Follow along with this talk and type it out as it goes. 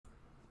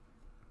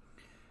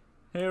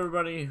Hey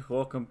everybody,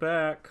 welcome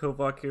back.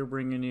 Kovac here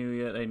bringing you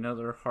yet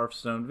another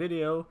Hearthstone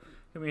video.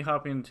 Gonna be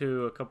hopping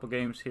into a couple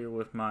games here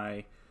with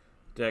my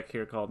deck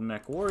here called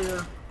Mech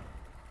Warrior.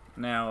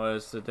 Now,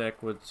 as the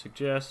deck would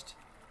suggest,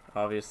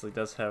 obviously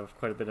does have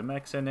quite a bit of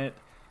mechs in it.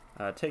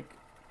 Take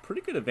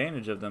pretty good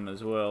advantage of them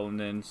as well, and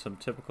then some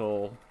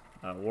typical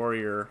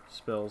warrior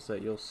spells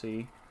that you'll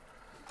see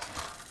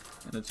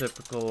in a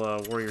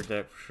typical warrior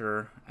deck for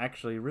sure.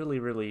 Actually,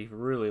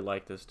 really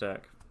like this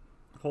deck.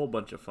 A whole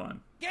bunch of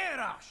fun.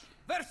 Garrosh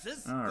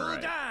versus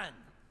Alright. Gul'dan.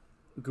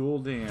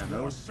 Gul'dan.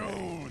 Your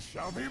soul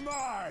shall be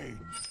mine!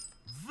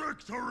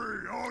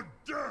 Victory or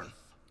death!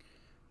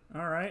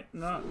 Alright,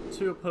 not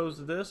too opposed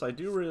to this. I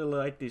do really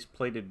like these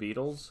plated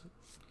beetles.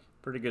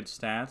 Pretty good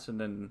stats,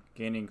 and then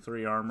gaining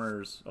 3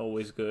 armor is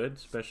always good,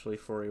 especially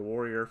for a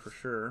warrior for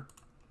sure.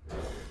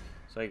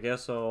 So I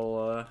guess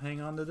I'll hang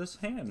on to this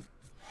hand.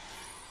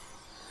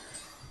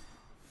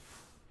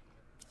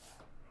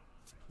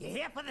 You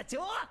here for the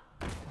tour?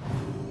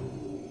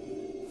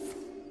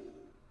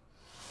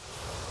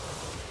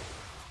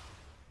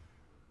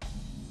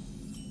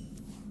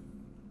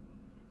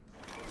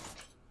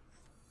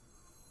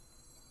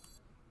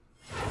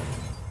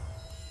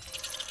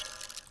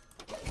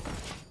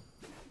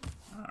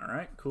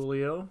 Alright,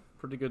 coolio.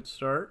 Pretty good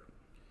start.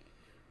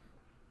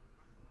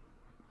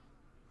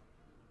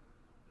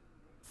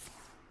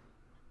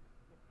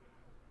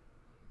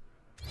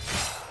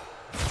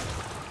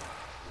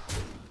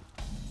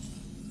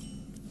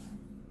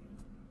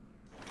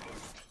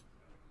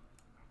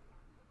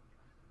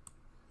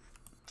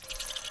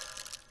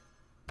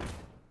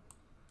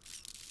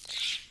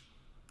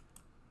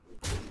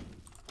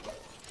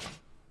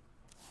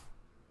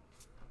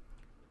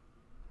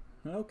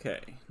 Okay,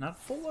 not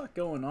a whole lot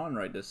going on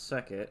right this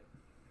second.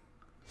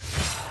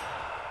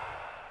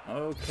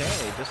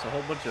 Okay, just a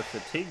whole bunch of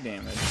fatigue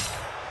damage.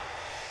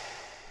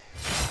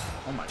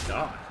 Oh my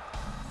god.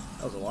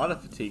 That was a lot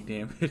of fatigue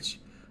damage.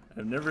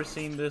 I've never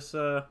seen this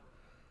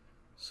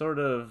sort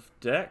of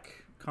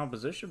deck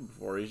composition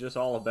before. He's just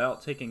all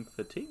about taking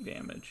fatigue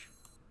damage.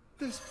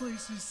 This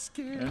place is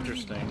scary.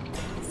 Interesting.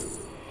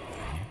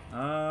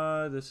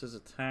 This is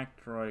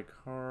attack, draw a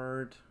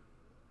card.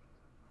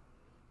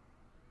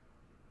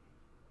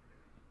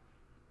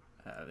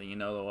 You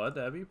know what?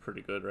 That'd be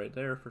pretty good right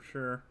there for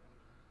sure.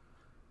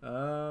 You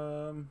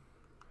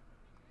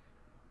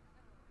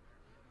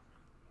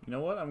know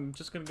what? I'm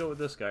just gonna go with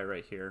this guy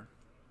right here.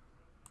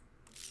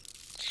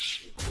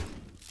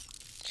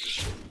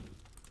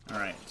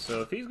 Alright,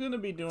 so if he's gonna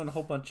be doing a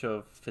whole bunch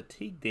of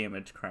fatigue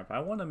damage crap, I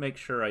want to make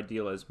sure I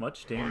deal as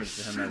much damage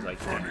to him as I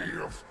can.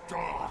 Of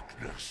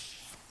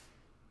darkness.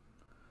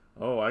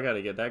 Oh, I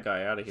gotta get that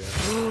guy out of here.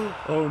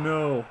 Oh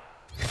no!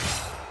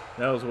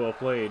 That was well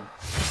played.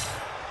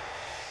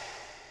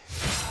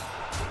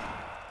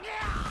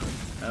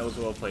 That was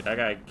well played. I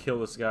gotta kill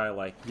this guy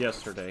like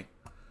yesterday.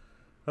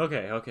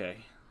 Okay.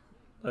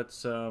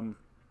 Let's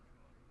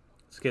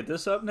get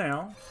this up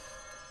now.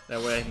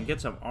 That way I can get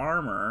some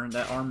armor.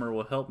 That armor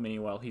will help me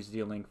while he's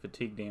dealing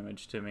fatigue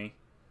damage to me.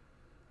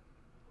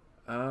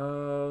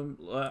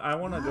 I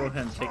want to go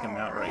ahead and take him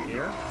out right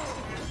here.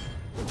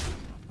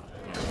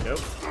 There we go.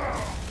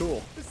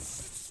 Cool.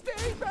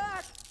 Stay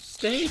back!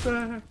 Stay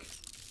back!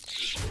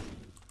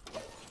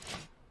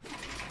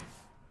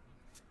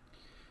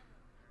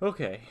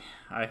 Okay,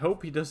 I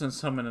hope he doesn't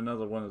summon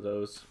another one of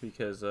those,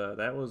 because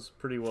that was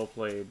pretty well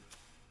played.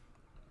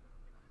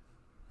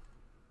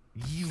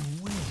 You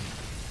win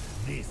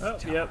this Oh,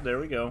 time. yep, there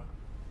we go.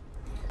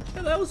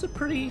 Yeah, that was a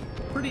pretty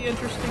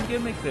interesting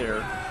gimmick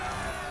there.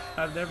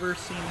 I've never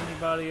seen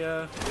anybody,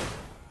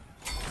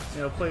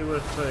 play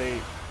with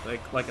a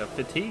like a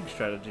fatigue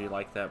strategy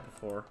like that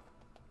before.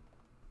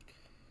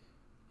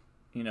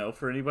 You know,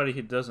 for anybody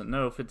who doesn't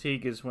know,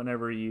 fatigue is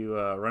whenever you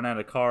run out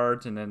of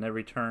cards, and then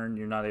every turn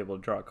you're not able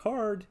to draw a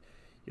card,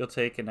 you'll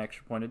take an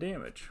extra point of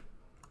damage.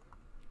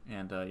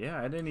 And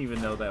yeah, I didn't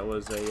even know that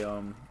was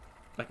a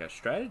like a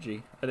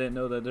strategy. I didn't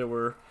know that there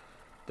were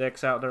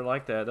decks out there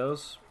like that. That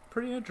was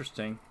pretty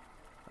interesting.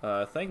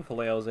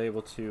 Thankfully, I was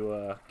able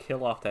to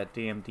kill off that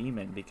damn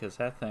demon, because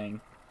that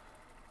thing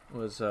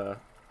was going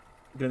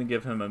to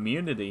give him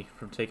immunity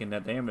from taking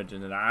that damage,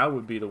 and then I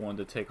would be the one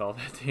to take all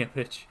that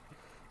damage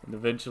and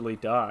eventually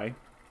die.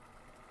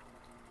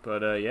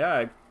 But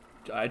yeah,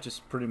 I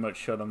just pretty much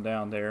shut him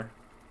down there.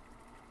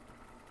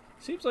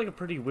 Seems like a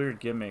pretty weird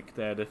gimmick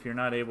that if you're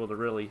not able to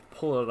really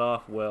pull it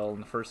off well in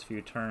the first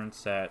few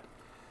turns, that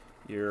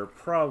you're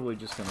probably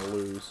just going to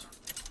lose.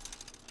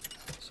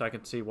 So I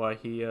can see why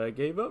he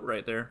gave up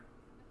right there.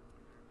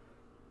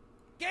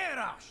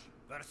 Garrosh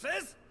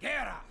versus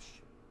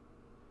Garrosh.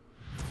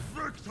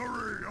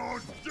 Victory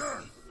or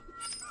death!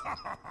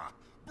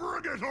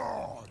 Bring it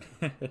on!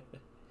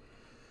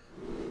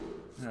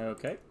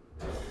 Okay.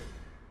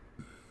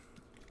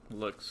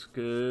 Looks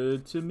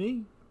good to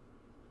me.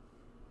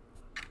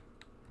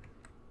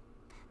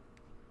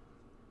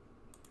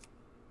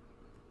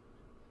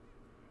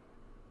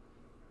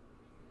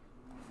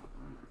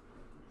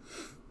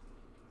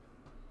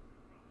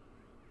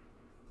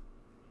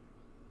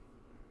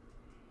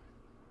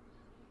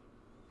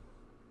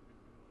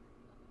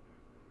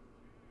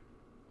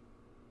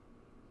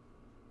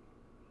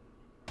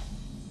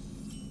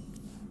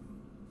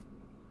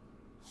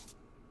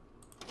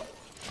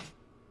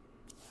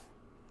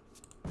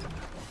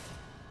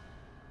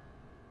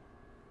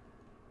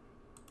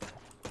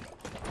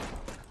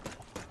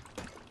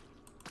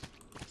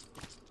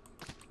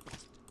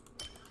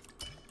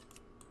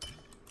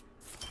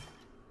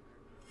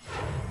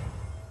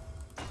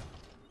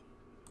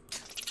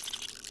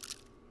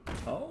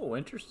 Oh,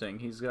 interesting.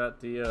 He's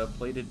got the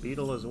plated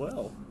beetle as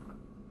well.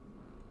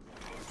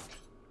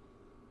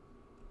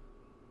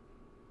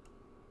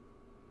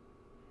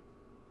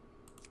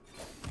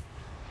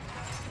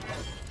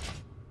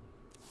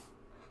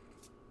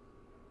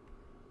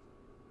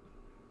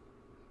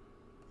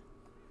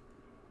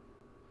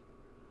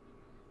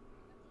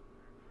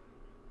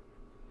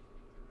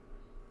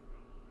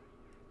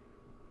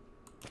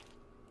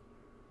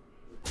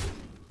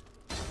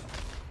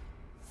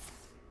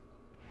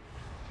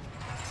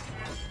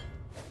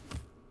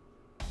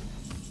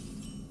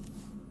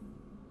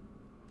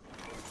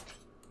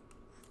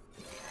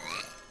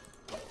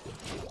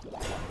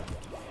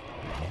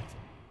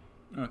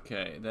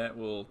 Okay, that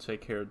will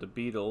take care of the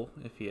beetle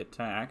if he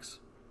attacks.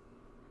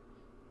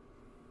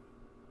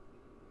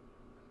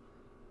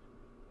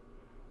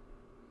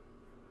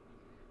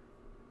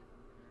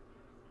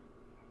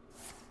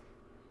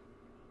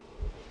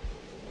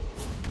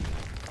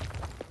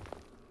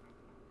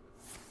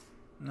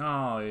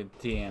 Oh,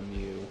 damn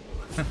you.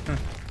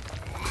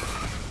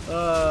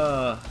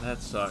 That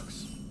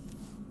sucks.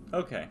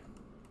 Okay.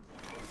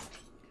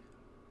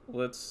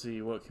 Let's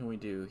see, what can we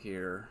do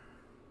here?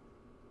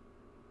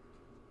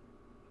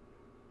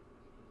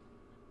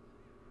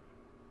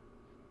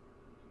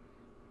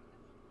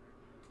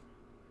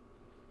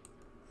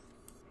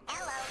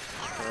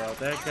 Throw out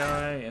that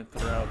guy and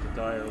throw out the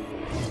dire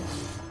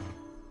wolf.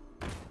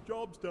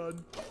 Job's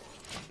done.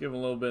 Give a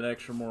little bit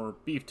extra more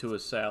beef to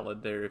his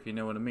salad there, if you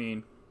know what I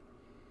mean.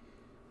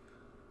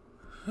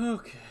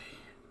 Okay.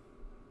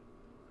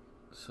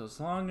 So as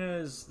long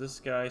as this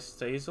guy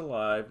stays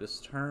alive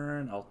this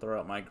turn, I'll throw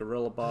out my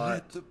gorilla bot.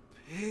 Let the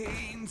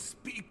pain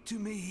speak to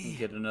And me.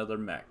 get another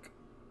mech.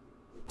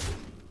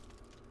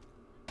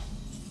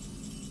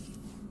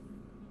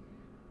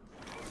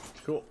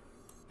 Cool.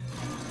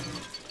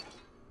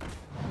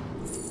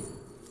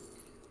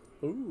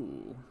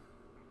 Ooh.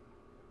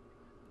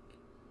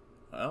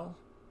 Well,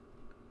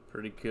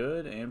 pretty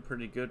good and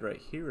pretty good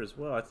right here as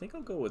well. I think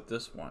I'll go with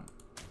this one.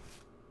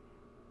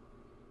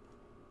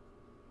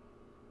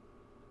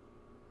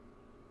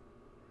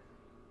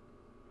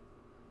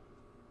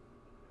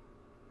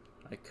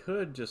 I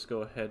could just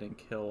go ahead and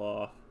kill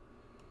off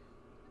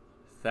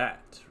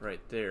that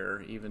right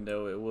there, even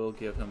though it will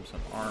give him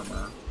some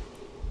armor.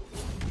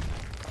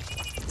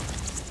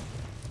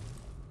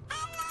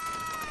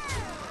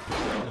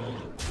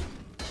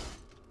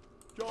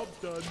 Job's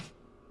done.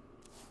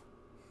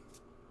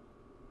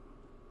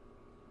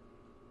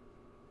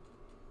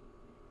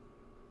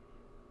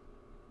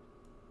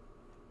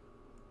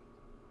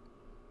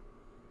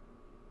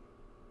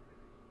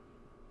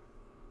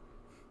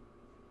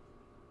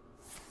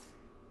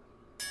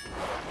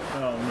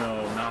 Oh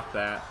no, not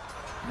that.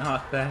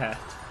 Not that.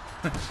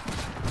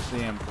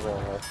 Damn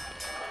brawl.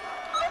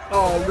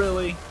 Oh,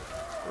 really?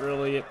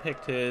 Really? It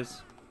picked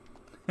his.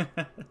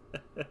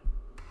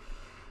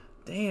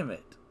 Damn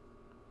it.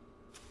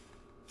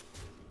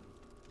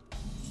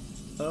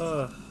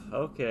 Ugh,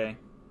 okay.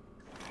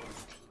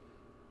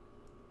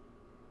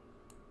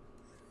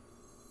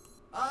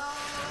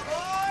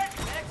 Forge!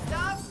 Next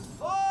stop,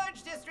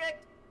 Forge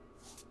District!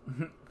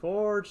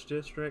 Forge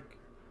District.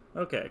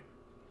 Okay.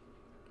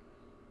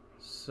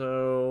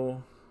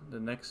 So, the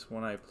next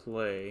one I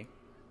play.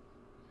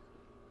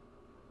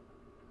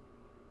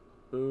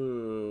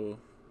 Ooh.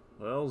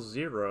 Well,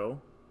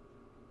 0.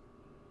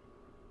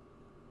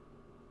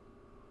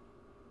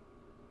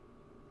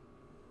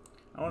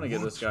 I want to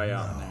get this guy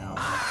out now.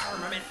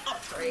 Armament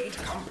upgrade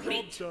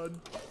complete. Job's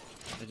done.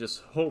 I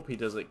just hope he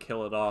doesn't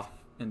kill it off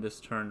in this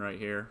turn right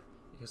here,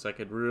 because I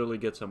could really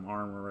get some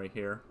armor right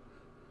here.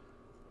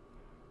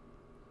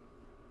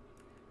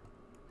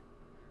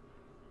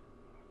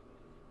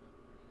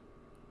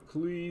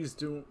 Please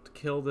don't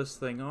kill this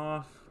thing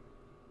off.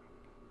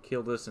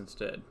 Kill this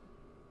instead.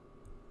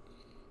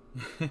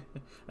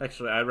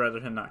 Actually, I'd rather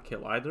him not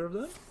kill either of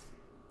them.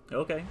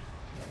 Okay.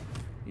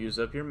 Use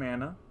up your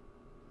mana.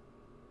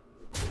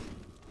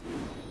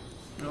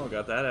 Oh,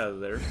 got that out of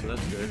there, so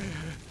that's good.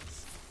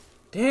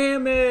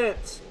 Damn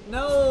it!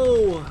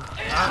 No!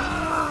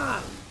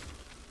 Ah!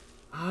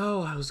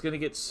 Oh, I was gonna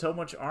get so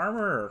much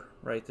armor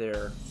right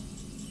there.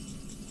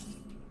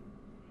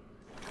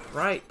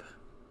 Cripe.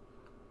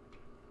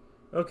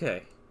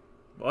 Okay.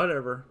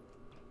 Whatever.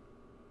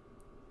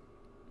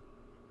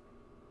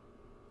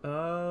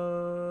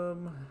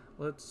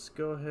 Let's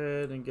go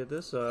ahead and get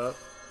this up.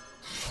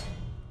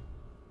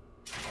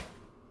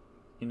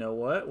 You know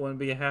what? Wouldn't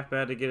be half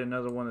bad to get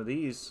another one of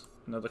these.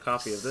 Another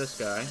copy of this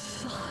guy.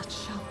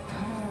 Such a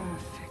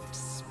perfect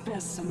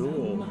specimen.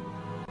 Cool.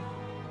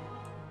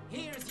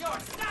 Here's your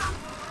stop!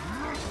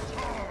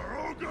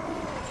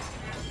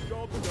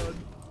 Job's done.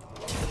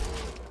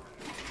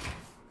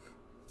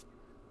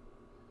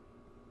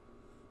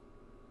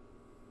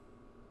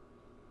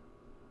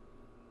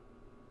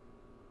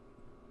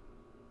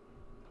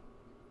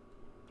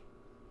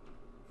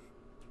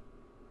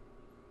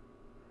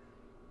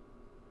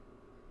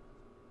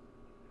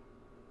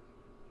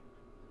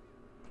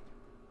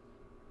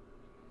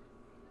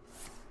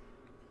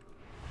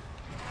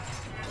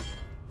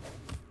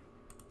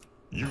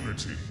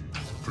 Unity,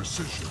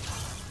 precision,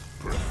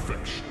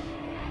 perfection.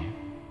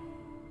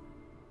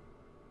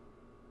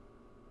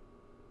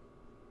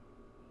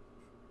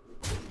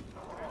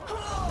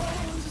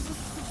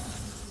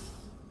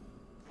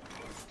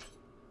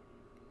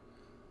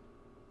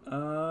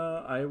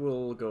 I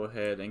will go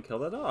ahead and kill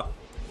that off.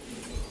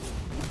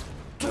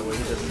 That way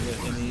he doesn't get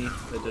any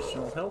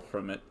additional health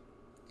from it.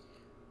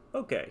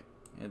 Okay,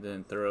 and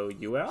then throw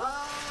you out.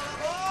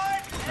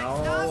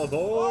 All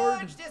aboard!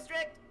 Forge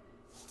District!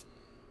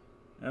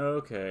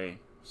 Okay,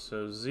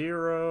 so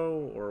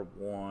 0 or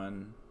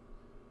 1.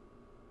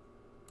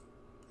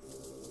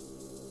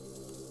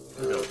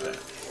 We'll go with that.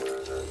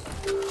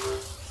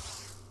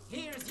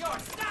 Here's your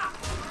stop!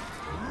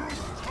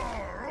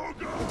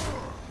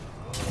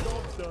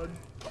 Done.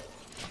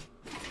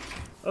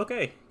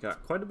 Okay,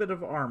 got quite a bit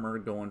of armor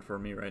going for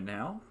me right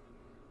now.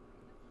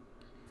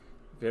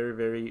 Very,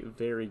 very,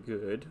 very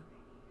good.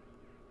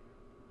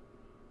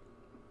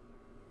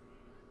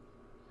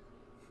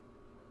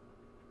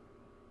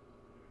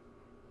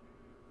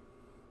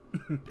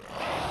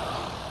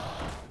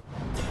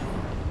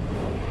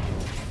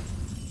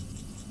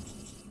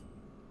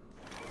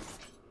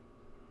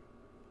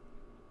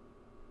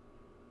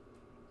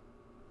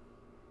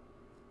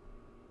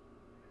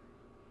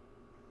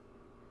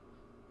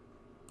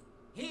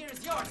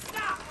 Here's your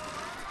stop!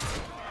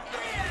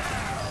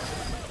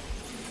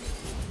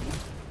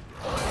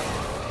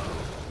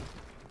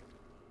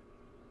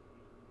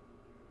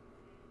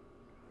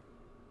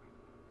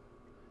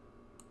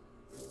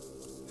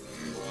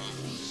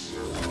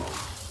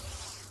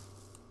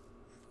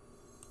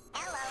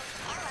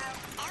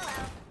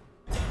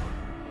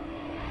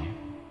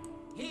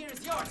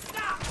 Here's your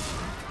stop!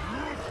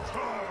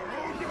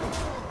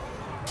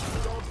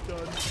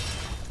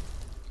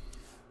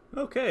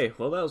 Okay,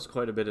 well that was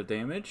quite a bit of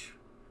damage.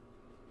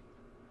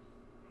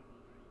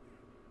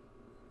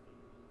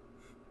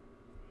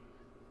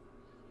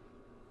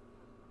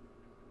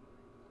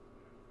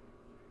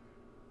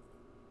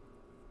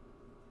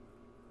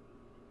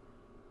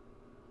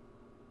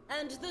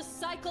 And the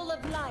cycle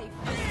of life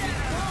is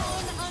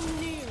born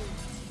anew.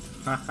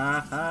 Ha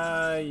ha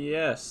ha,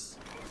 yes.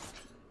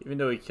 Even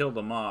though he killed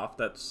them off,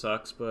 that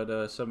sucks,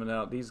 but summoned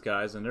out these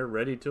guys and they're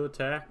ready to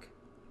attack.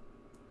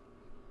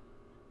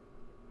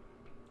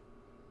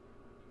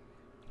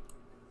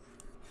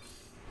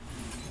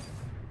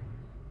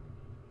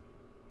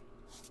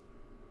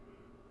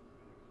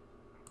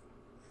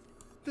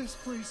 This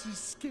place is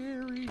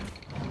scary.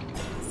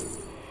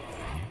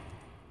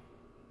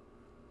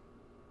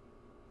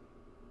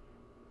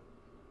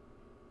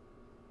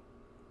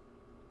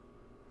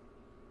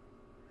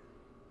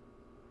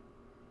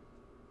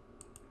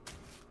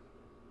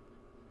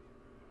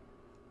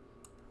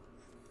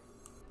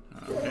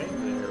 Okay,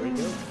 there we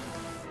go.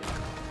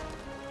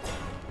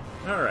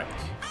 Alright,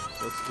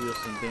 so let's deal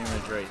some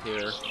damage right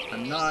here.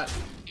 I'm not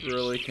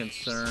really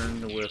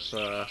concerned with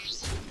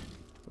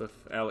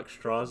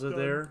Alexstrasza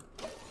there.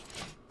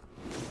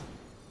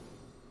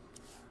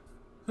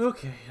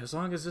 Okay, as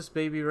long as this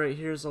baby right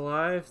here is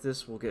alive,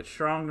 this will get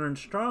stronger and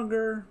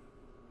stronger.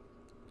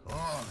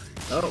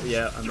 Oh,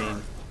 yeah, I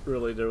mean,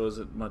 really there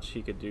wasn't much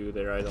he could do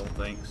there, I don't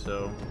think,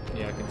 so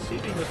yeah,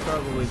 conceding is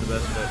probably the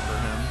best bet for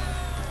him.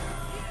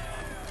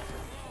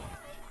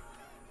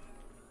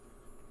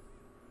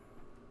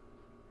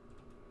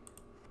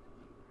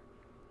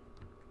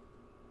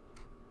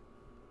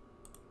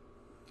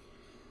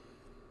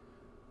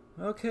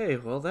 Okay,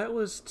 well that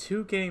was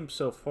 2 games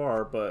so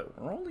far, but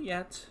we're only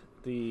at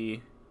the,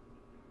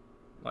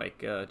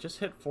 just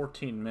hit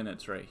 14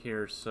 minutes right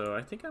here, so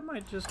I think I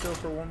might just go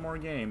for one more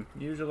game.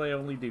 Usually I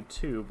only do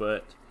 2,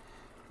 but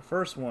the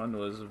first one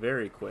was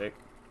very quick,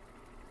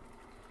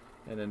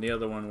 and then the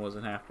other one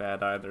wasn't half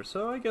bad either,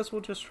 so I guess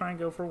we'll just try and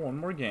go for one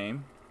more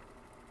game.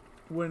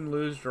 Win,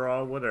 lose,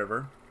 draw,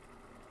 whatever.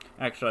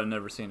 Actually, I've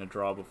never seen a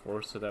draw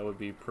before, so that would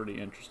be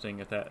pretty interesting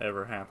if that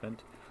ever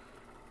happened.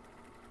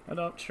 I'm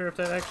not sure if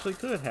that actually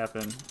could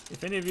happen.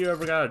 If any of you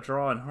ever got a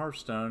draw in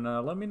Hearthstone,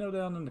 let me know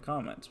down in the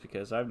comments,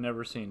 because I've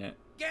never seen it.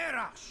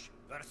 Garrosh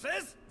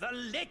versus the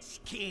Lich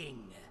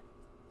King.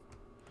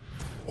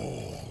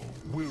 All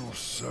will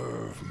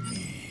serve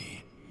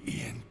me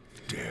in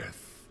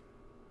death.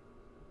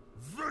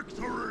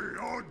 Victory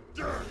or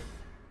death!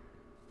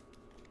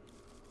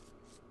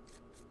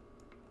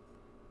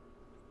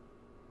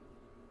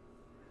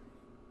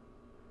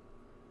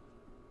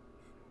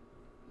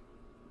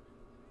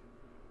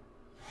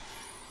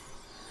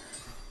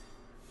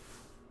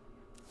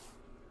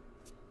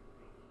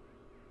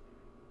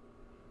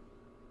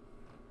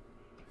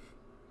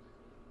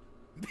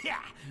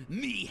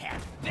 Me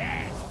have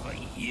that for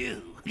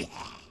you.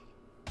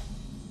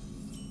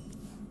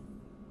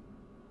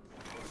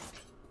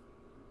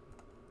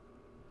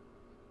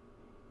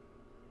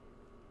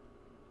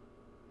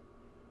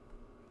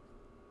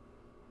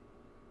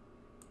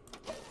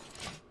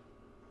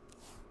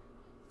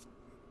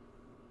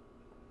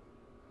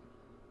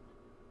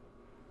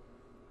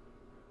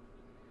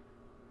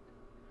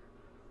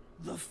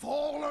 The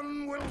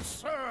fallen will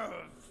serve.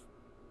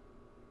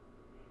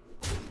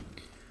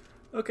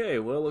 Okay,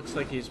 well, looks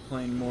like he's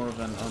playing more of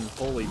an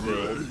unholy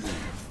build.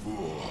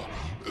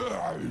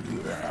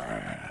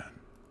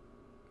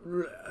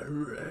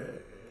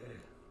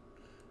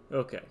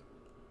 Okay.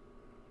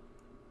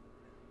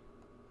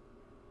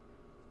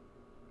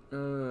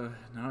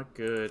 Not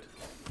good.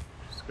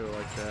 Just go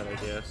like that, I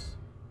guess.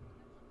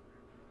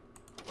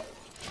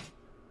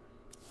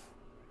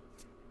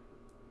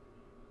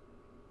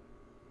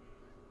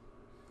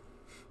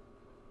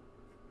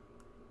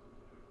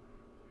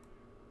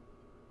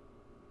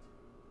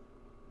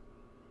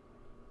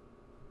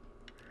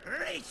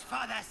 Reach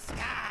for the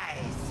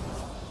skies!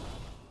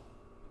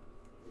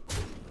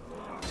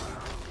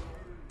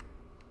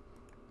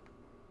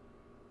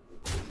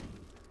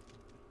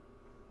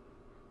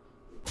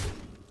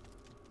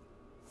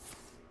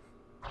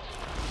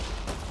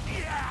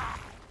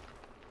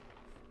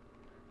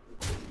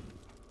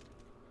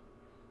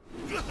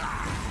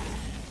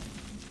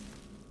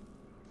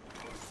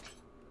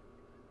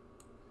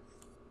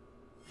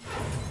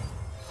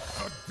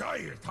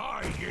 Diet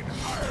high in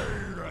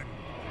iron!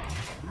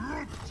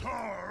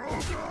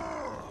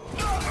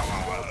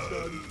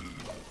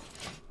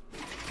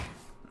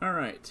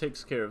 Alright,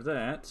 takes care of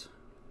that.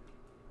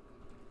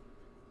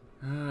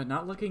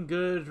 Not looking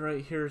good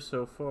right here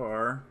so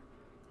far.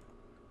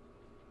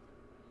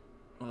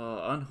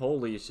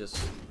 Unholy is just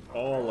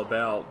all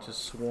about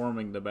just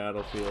swarming the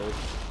battlefield.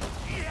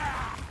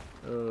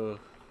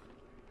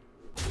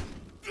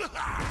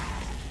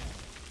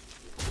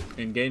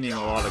 And gaining a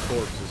lot of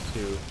corpses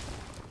too.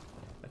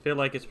 I feel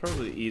like it's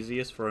probably the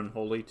easiest for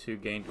Unholy to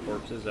gain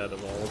corpses out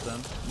of all of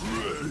them.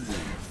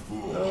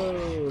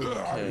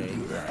 Okay.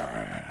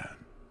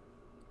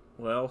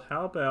 Well,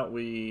 how about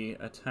we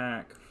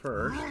attack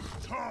first?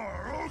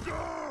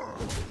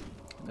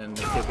 Then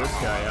get this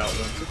guy out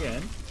once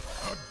again.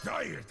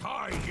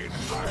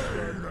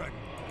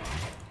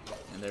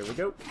 And there we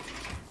go.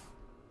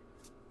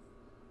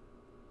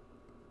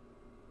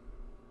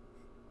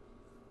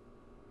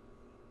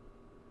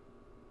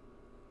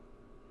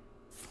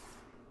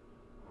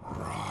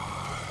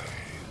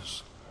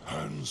 Rise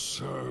and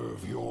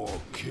serve your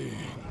king.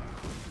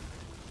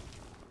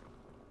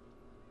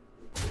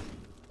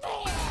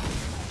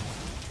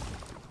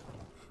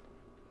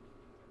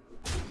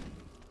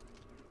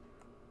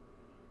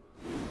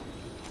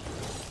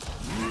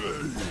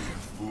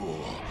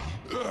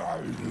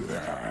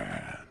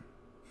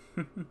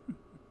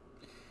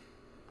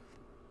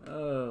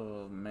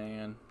 Oh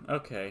man.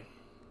 Okay.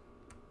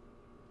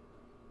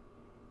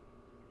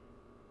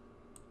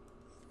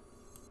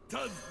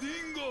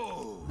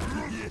 Tazdingo!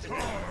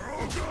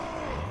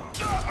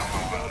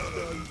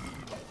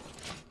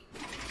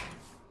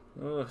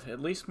 At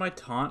least my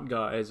taunt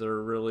guys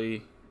are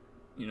really,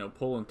 you know,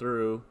 pulling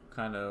through,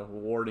 kind of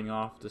warding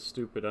off the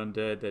stupid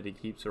undead that he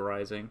keeps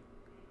arising.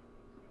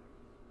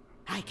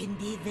 I can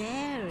be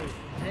very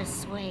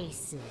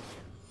persuasive.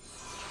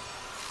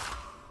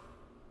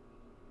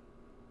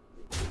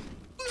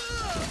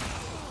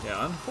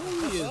 Yeah,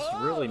 Unholy is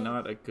really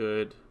not a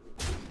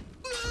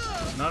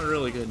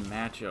really good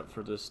matchup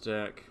for this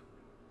deck.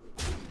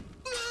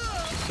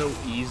 It's so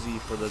easy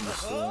for them to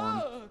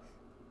swarm.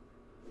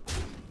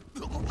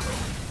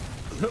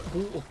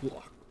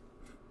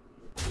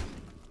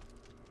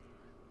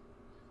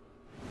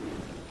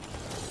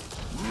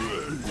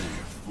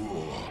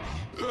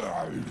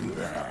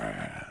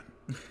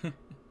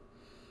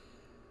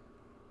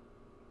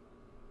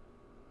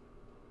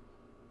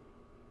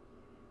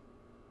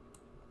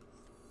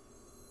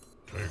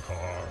 Take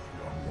heart,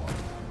 young one.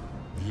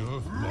 The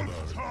Earth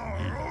Mother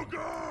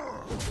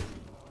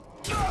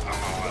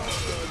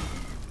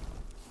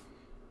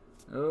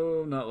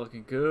Oh, not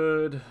looking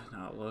good.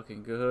 Not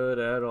looking good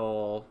at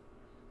all.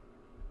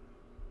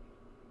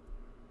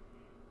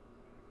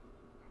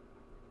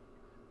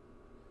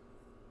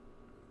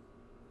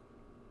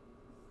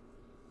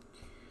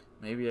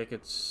 Maybe I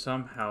could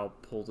somehow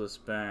pull this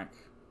back.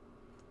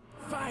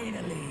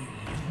 Finally,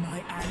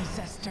 my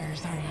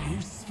ancestors are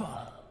useful.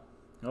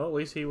 Well, at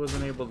least he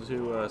wasn't able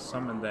to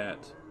summon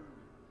that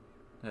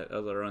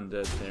other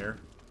undead there.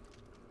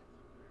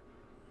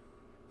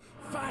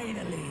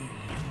 Finally,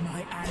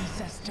 my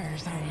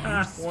ancestors are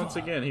useful. Once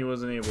again, he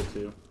wasn't able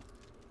to.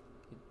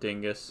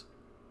 Dingus.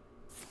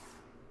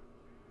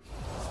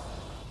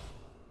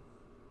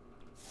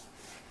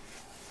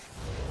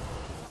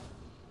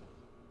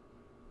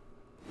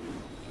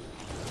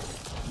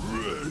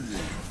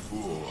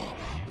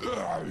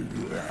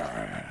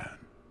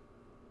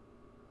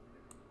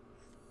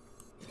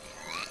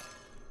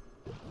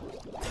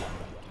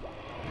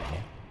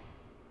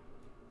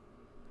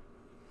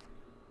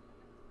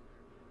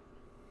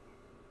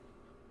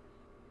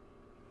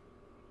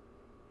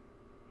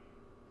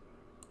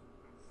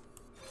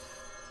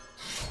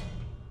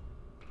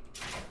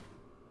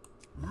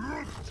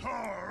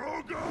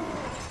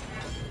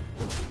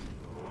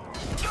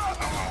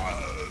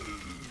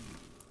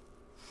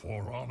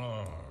 For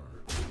honor.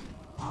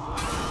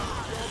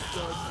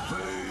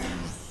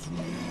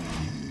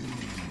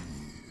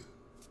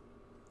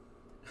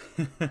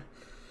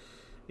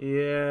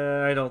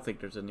 Yeah, I don't think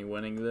there's any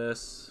winning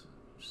this.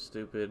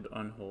 Stupid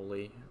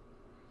Unholy.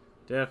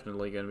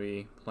 Definitely going to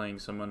be playing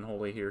some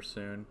Unholy here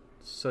soon.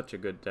 Such a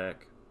good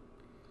deck.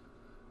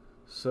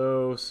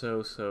 So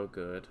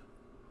good.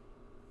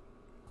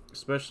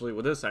 Especially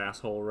with this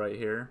asshole right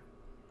here.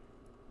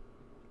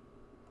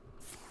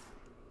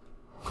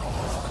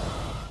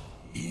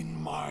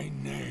 In my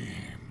name.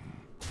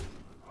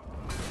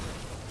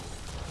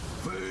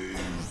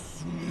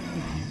 Face me.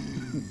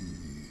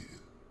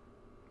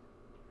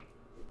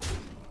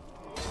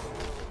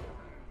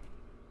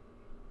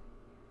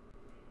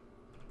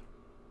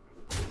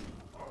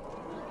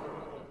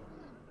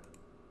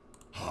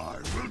 I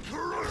will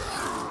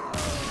crush you.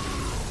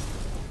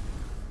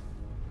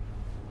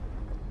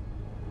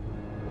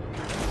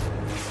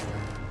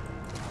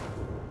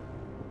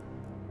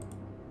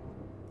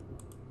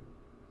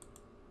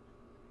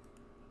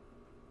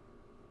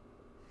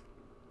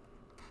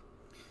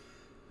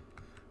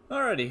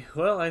 Alrighty,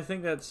 well, I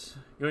think that's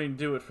going to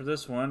do it for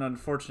this one.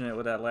 Unfortunate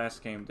with that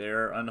last game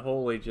there.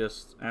 Unholy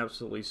just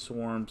absolutely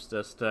swarms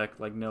this deck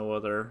like no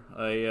other.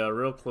 A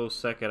real close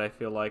second, I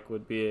feel like,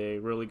 would be a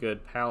really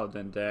good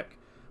Paladin deck,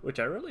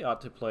 which I really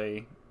ought to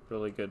play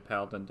really good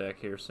Paladin deck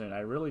here soon. I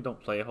really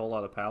don't play a whole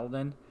lot of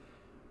Paladin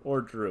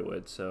or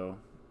Druid, so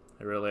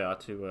I really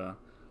ought to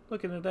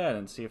look into that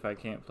and see if I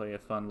can't play a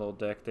fun little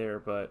deck there,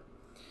 but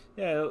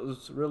yeah, it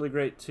was really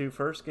great 2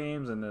 first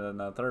games, and then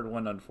the third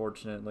one,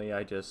 unfortunately,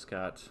 I just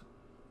got,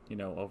 you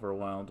know,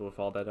 overwhelmed with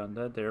all that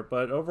undead there.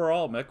 But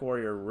overall, Mech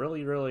Warrior,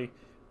 really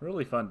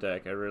fun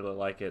deck. I really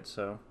like it.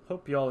 So,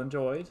 hope you all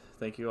enjoyed.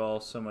 Thank you all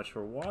so much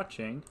for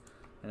watching.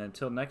 And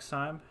until next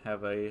time,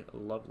 have a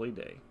lovely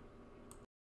day.